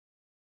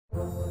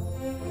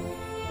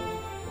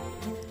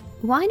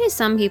Why do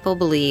some people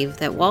believe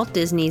that Walt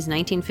Disney's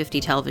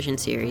 1950 television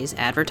series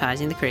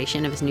advertising the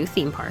creation of his new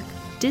theme park,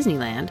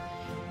 Disneyland,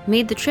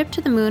 made the trip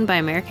to the moon by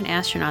American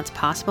astronauts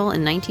possible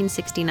in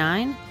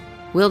 1969?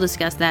 We'll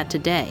discuss that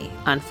today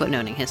on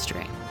Footnoting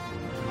History.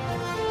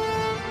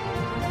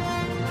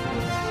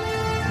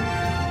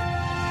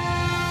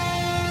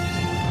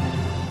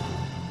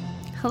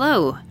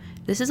 Hello,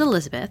 this is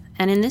Elizabeth,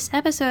 and in this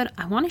episode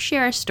I want to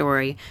share a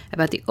story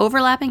about the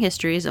overlapping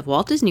histories of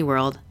Walt Disney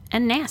World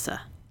and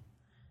NASA.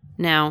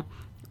 Now,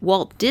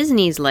 Walt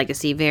Disney's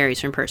legacy varies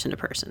from person to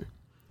person.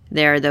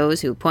 There are those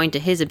who point to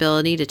his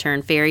ability to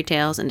turn fairy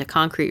tales into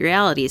concrete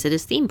realities at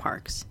his theme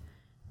parks.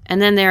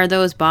 And then there are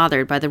those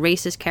bothered by the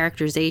racist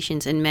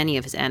characterizations in many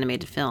of his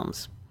animated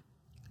films.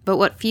 But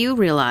what few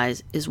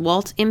realize is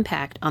Walt's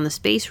impact on the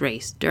space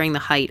race during the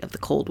height of the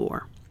Cold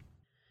War.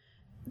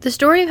 The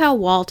story of how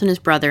Walt and his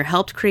brother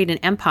helped create an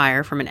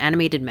empire from an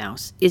animated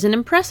mouse is an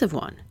impressive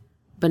one,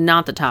 but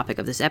not the topic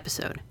of this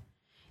episode.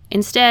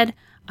 Instead,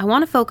 I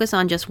want to focus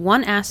on just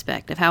one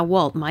aspect of how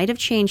Walt might have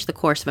changed the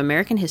course of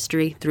American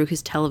history through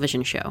his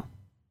television show.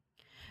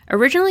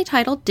 Originally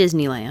titled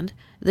Disneyland,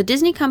 the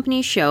Disney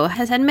Company's show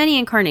has had many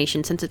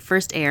incarnations since it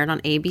first aired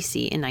on ABC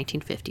in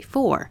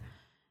 1954,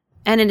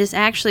 and it is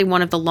actually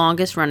one of the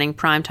longest-running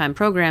primetime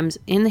programs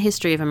in the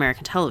history of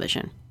American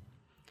television.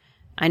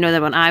 I know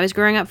that when I was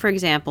growing up, for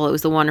example, it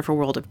was The Wonderful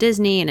World of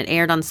Disney, and it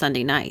aired on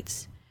Sunday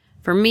nights.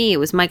 For me, it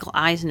was Michael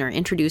Eisner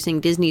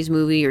introducing Disney's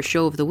movie or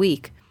show of the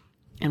week.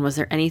 And was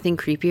there anything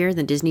creepier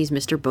than Disney's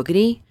Mr.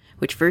 Boogedy,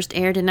 which first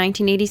aired in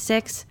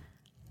 1986?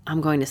 I'm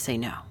going to say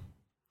no.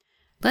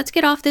 Let's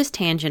get off this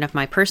tangent of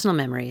my personal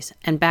memories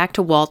and back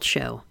to Walt's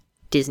show,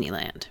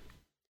 Disneyland.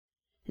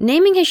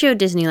 Naming his show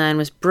Disneyland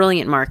was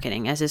brilliant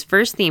marketing, as his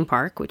first theme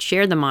park, which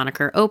shared the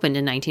moniker, opened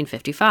in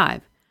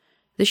 1955.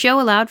 The show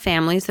allowed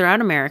families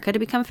throughout America to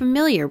become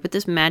familiar with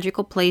this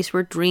magical place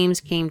where dreams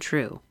came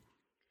true.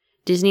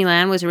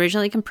 Disneyland was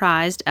originally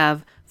comprised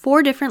of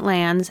 4 different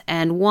lands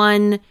and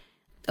one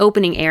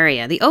opening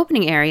area. The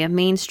opening area,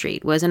 Main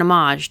Street, was an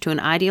homage to an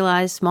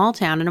idealized small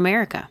town in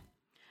America.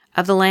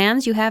 Of the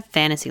lands, you have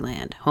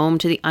Fantasyland, home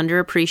to the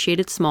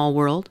underappreciated Small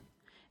World;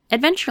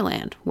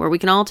 Adventureland, where we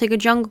can all take a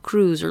jungle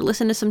cruise or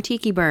listen to some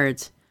tiki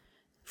birds;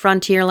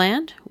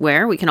 Frontierland,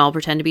 where we can all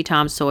pretend to be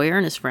Tom Sawyer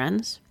and his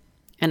friends;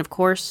 and of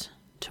course,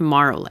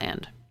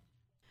 Tomorrowland.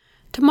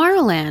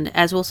 Tomorrowland,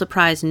 as will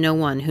surprise no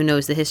one who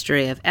knows the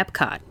history of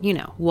Epcot,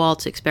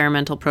 Walt's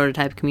experimental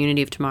prototype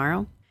community of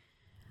tomorrow.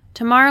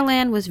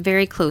 Tomorrowland was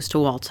very close to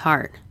Walt's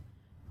heart.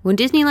 When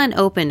Disneyland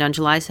opened on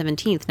July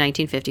 17,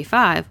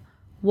 1955,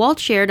 Walt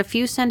shared a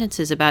few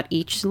sentences about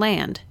each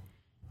land,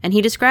 and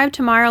he described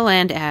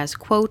Tomorrowland as,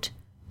 quote,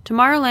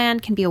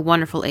 "Tomorrowland can be a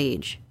wonderful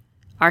age.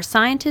 Our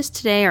scientists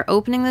today are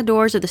opening the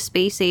doors of the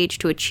space age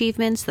to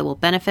achievements that will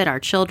benefit our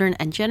children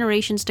and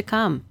generations to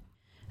come.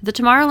 The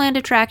Tomorrowland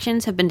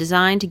attractions have been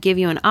designed to give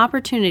you an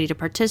opportunity to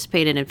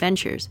participate in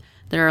adventures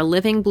that are a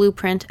living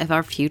blueprint of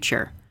our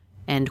future,"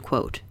 end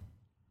quote.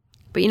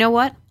 But you know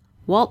what?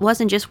 Walt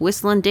wasn't just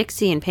whistling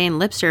Dixie and paying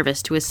lip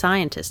service to his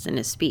scientists in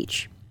his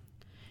speech.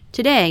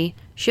 Today,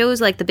 shows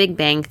like The Big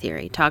Bang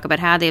Theory talk about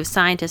how they have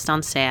scientists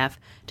on staff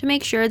to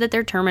make sure that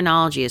their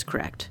terminology is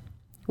correct.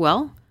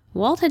 Well,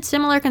 Walt had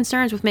similar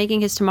concerns with making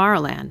his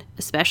Tomorrowland,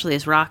 especially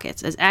his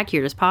rockets, as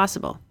accurate as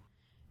possible.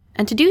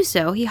 And to do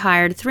so, he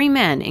hired 3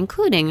 men,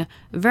 including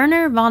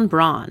Wernher von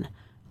Braun,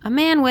 a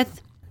man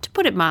with, to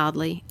put it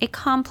mildly, a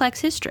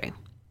complex history.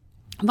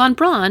 Von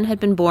Braun had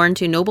been born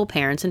to noble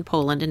parents in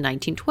Poland in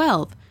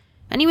 1912,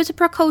 and he was a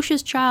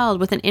precocious child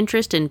with an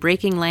interest in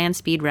breaking land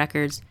speed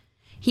records.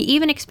 He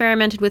even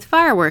experimented with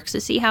fireworks to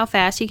see how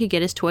fast he could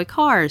get his toy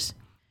cars.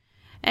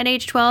 At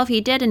age 12, he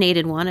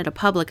detonated one at a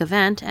public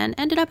event and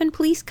ended up in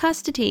police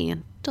custody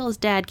until his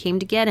dad came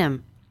to get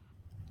him.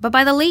 But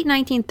by the late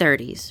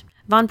 1930s,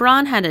 von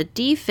Braun had a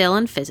D.Phil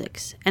in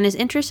physics, and his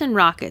interest in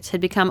rockets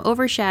had become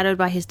overshadowed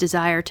by his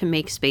desire to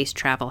make space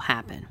travel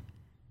happen.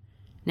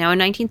 Now in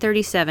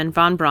 1937,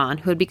 von Braun,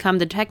 who had become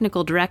the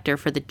technical director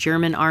for the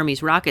German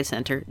Army's Rocket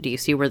Center, do you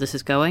see where this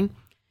is going?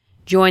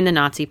 Joined the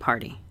Nazi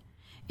Party.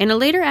 In a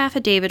later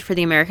affidavit for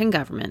the American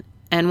government,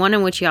 and one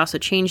in which he also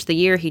changed the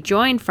year he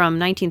joined from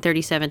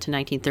 1937 to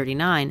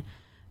 1939,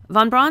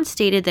 von Braun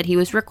stated that he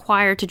was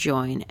required to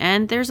join,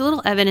 and there's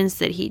little evidence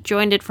that he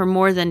joined it for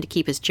more than to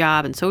keep his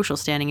job and social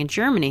standing in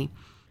Germany.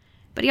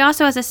 But he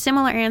also has a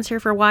similar answer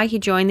for why he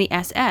joined the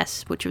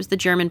SS, which was the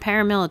German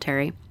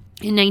paramilitary,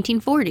 in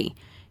 1940.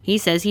 He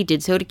says he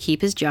did so to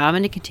keep his job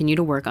and to continue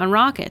to work on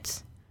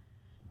rockets.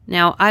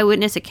 Now,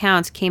 eyewitness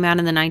accounts came out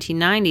in the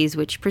 1990s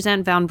which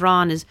present von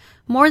Braun as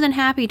more than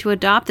happy to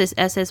adopt this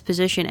SS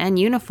position and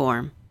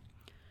uniform.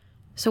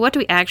 So what do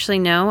we actually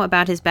know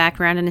about his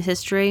background and his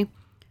history?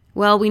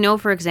 Well, we know,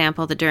 for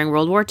example, that during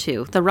World War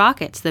II, the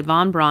rockets that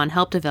von Braun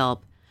helped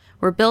develop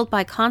were built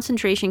by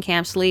concentration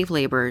camp slave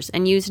laborers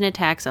and used in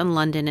attacks on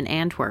London and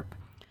Antwerp.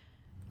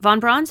 Von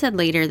Braun said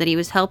later that he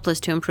was helpless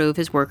to improve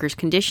his workers'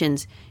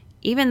 conditions,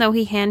 even though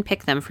he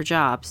handpicked them for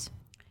jobs.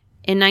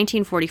 In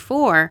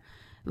 1944,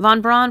 von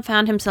Braun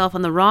found himself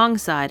on the wrong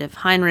side of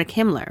Heinrich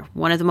Himmler,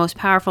 one of the most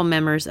powerful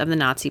members of the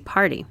Nazi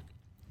Party.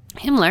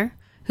 Himmler,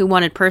 who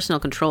wanted personal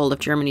control of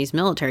Germany's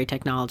military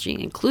technology,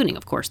 including,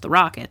 of course, the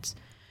rockets,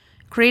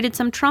 created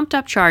some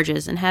trumped-up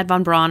charges and had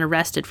von Braun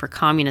arrested for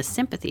communist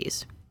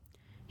sympathies.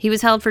 He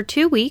was held for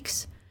 2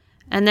 weeks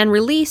and then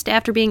released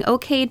after being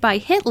okayed by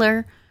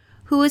Hitler,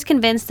 who was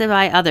convinced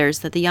by others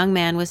that the young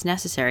man was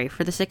necessary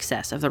for the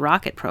success of the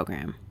rocket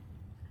program.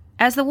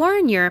 As the war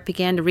in Europe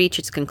began to reach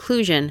its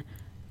conclusion,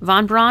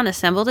 von Braun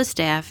assembled his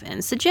staff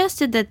and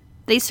suggested that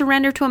they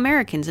surrender to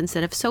Americans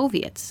instead of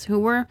Soviets,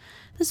 the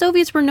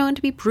Soviets were known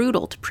to be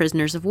brutal to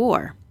prisoners of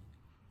war.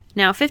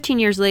 Now, 15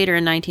 years later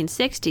in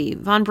 1960,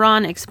 von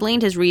Braun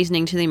explained his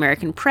reasoning to the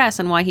American press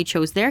on why he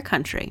chose their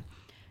country.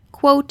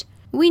 Quote,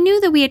 "We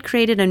knew that we had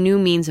created a new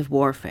means of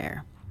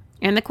warfare,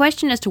 and the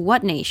question as to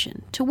what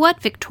nation, to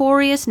what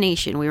victorious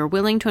nation we were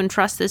willing to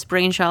entrust this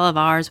brainchild of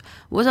ours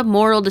was a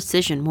moral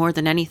decision more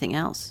than anything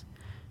else.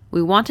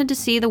 We wanted to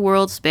see the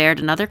world spared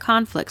another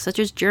conflict such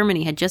as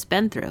Germany had just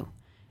been through,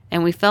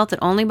 and we felt that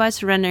only by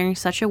surrendering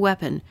such a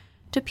weapon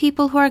to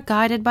people who are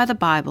guided by the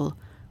Bible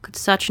could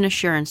such an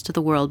assurance to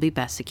the world be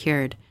best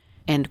secured."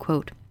 End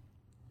quote.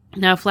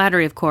 Now,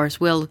 flattery, of course,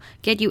 will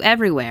get you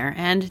everywhere,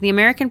 and the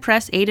American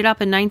press ate it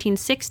up in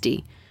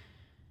 1960.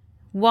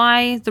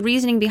 Why the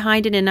reasoning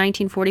behind it in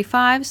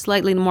 1945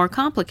 slightly more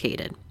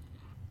complicated.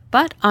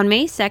 But on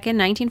May 2nd,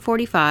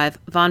 1945,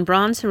 von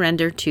Braun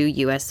surrendered to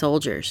U.S.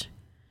 soldiers.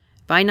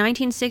 By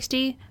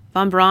 1960,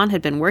 von Braun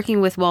had been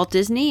working with Walt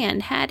Disney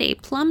and had a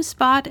plum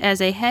spot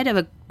as a head of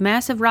a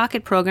massive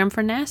rocket program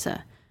for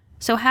NASA.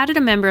 So how did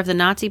a member of the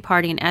Nazi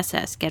Party and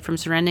SS get from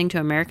surrendering to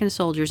American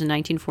soldiers in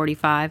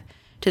 1945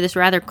 to this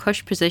rather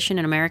cush position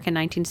in America in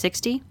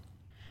 1960?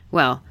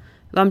 Well,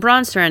 von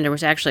Braun's surrender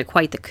was actually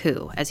quite the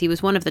coup, as he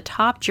was one of the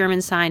top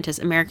German scientists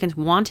Americans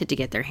wanted to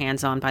get their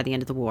hands on by the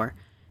end of the war,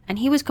 and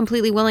he was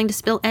completely willing to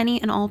spill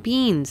any and all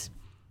beans.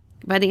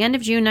 By the end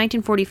of June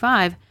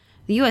 1945,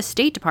 the U.S.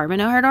 State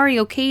Department had already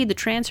okayed the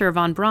transfer of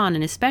von Braun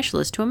and his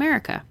specialists to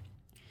America.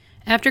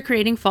 After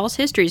creating false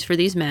histories for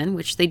these men,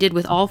 which they did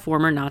with all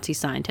former Nazi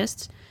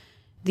scientists,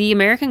 the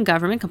American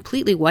government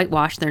completely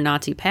whitewashed their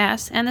Nazi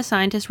past, and the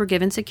scientists were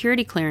given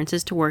security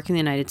clearances to work in the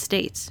United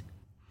States.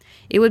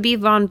 It would be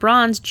von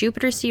Braun's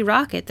Jupiter C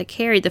rocket that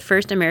carried the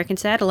first American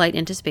satellite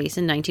into space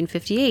in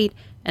 1958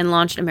 and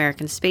launched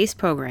America's space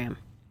program.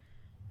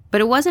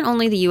 But it wasn't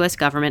only the U.S.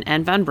 government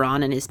and von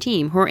Braun and his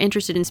team who were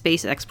interested in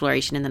space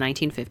exploration in the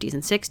 1950s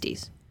and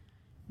 60s.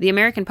 The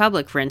American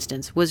public, for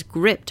instance, was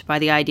gripped by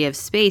the idea of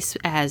space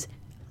as,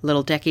 a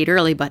little decade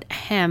early, but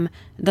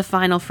the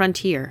final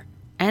frontier,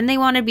 and they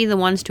wanted to be the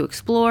ones to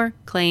explore,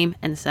 claim,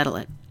 and settle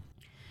it.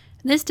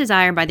 This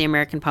desire by the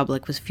American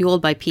public was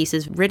fueled by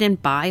pieces written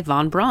by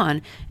von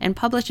Braun and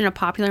published in a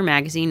popular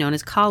magazine known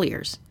as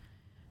Collier's.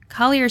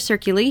 Collier's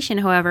circulation,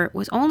 however,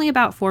 was only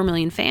about 4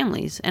 million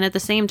families, and at the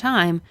same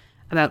time,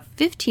 about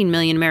 15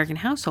 million American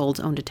households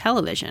owned a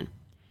television.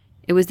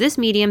 It was this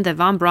medium that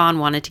von Braun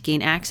wanted to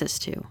gain access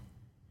to.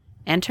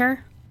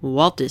 Enter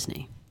Walt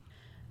Disney.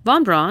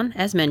 Von Braun,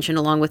 as mentioned,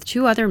 along with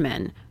 2 other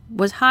men,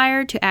 was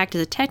hired to act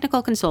as a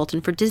technical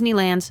consultant for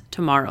Disneyland's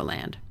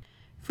Tomorrowland.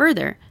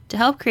 Further, to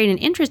help create an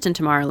interest in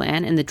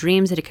Tomorrowland and the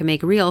dreams that it could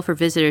make real for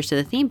visitors to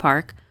the theme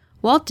park,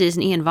 Walt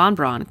Disney and von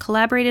Braun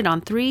collaborated on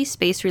 3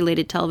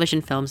 space-related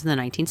television films in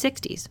the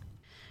 1960s.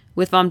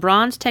 With von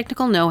Braun's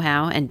technical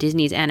know-how and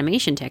Disney's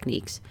animation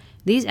techniques,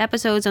 these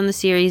episodes on the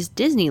series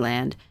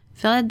Disneyland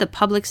fed the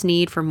public's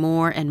need for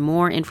more and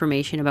more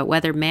information about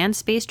whether manned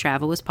space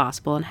travel was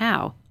possible and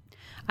how.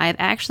 I have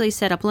actually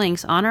set up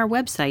links on our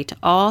website to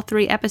all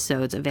 3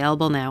 episodes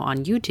available now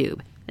on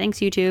YouTube. Thanks,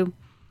 YouTube.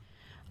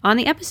 On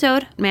the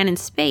episode Man in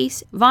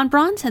Space, von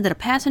Braun said that a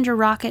passenger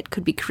rocket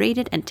could be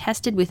created and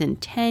tested within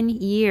 10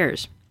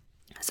 years.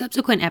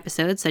 Subsequent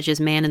episodes, such as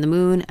Man in the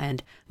Moon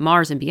and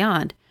Mars and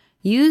Beyond,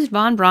 used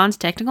von Braun's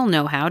technical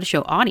know-how to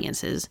show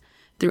audiences,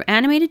 through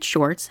animated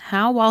shorts,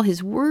 how while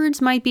his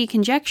words might be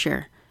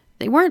conjecture,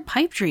 they weren't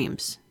pipe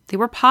dreams. They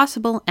were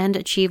possible and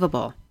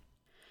achievable.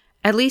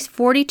 At least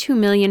 42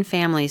 million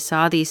families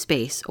saw these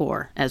space,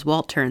 or, as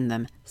Walt termed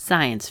them,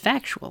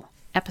 science-factual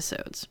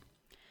episodes.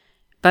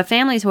 But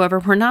families, however,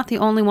 were not the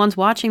only ones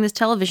watching this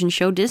television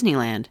show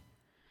Disneyland.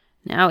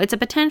 Now, it's a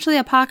potentially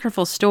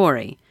apocryphal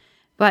story,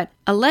 but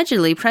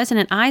allegedly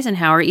President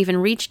Eisenhower even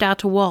reached out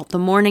to Walt the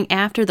morning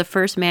after the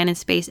first Man in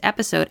Space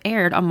episode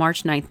aired on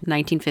March 9,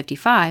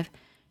 1955,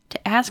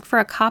 to ask for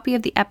a copy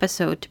of the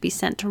episode to be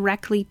sent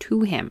directly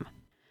to him.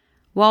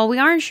 While we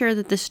aren't sure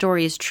that this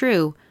story is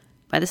true,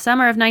 by the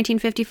summer of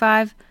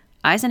 1955,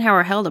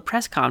 Eisenhower held a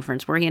press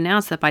conference where he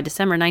announced that by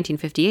December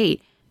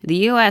 1958, the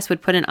U.S.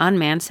 would put an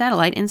unmanned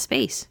satellite in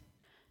space.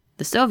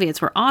 The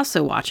Soviets were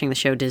also watching the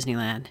show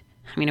Disneyland.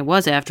 It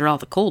was, after all,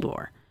 the Cold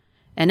War.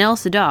 Anil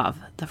Sadov,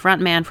 the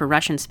front man for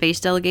Russian space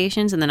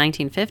delegations in the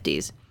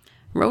 1950s,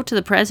 wrote to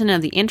the president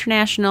of the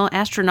International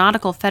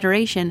Astronautical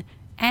Federation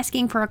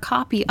asking for a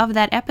copy of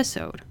that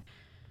episode.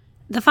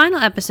 The final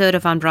episode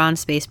of von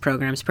Braun's space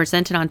programs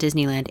presented on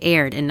Disneyland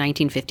aired in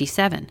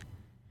 1957.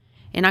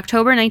 In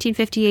October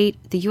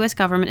 1958, the U.S.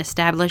 government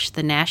established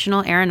the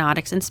National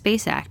Aeronautics and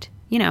Space Act,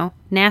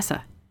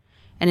 NASA.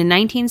 and in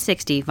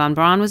 1960, von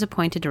Braun was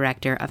appointed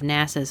director of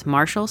NASA's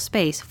Marshall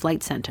Space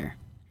Flight Center.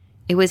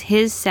 It was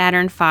his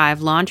Saturn V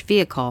launch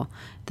vehicle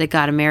that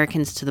got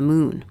Americans to the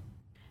moon.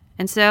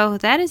 And so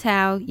that is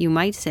how, you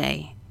might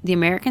say, the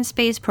American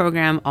space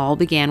program all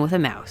began with a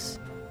mouse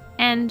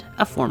and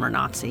a former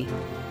Nazi.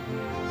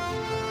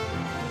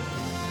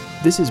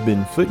 This has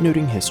been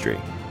Footnoting History.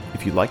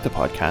 If you like the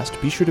podcast,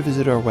 be sure to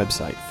visit our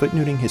website,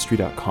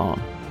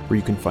 footnotinghistory.com, where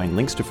you can find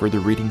links to further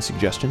reading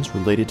suggestions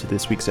related to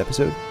this week's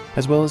episode,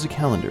 as well as a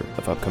calendar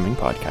of upcoming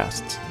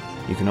podcasts.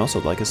 You can also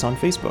like us on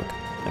Facebook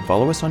and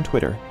follow us on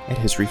Twitter at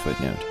History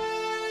Footnote.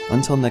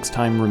 Until next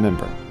time,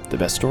 remember, the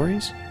best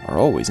stories are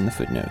always in the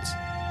footnotes.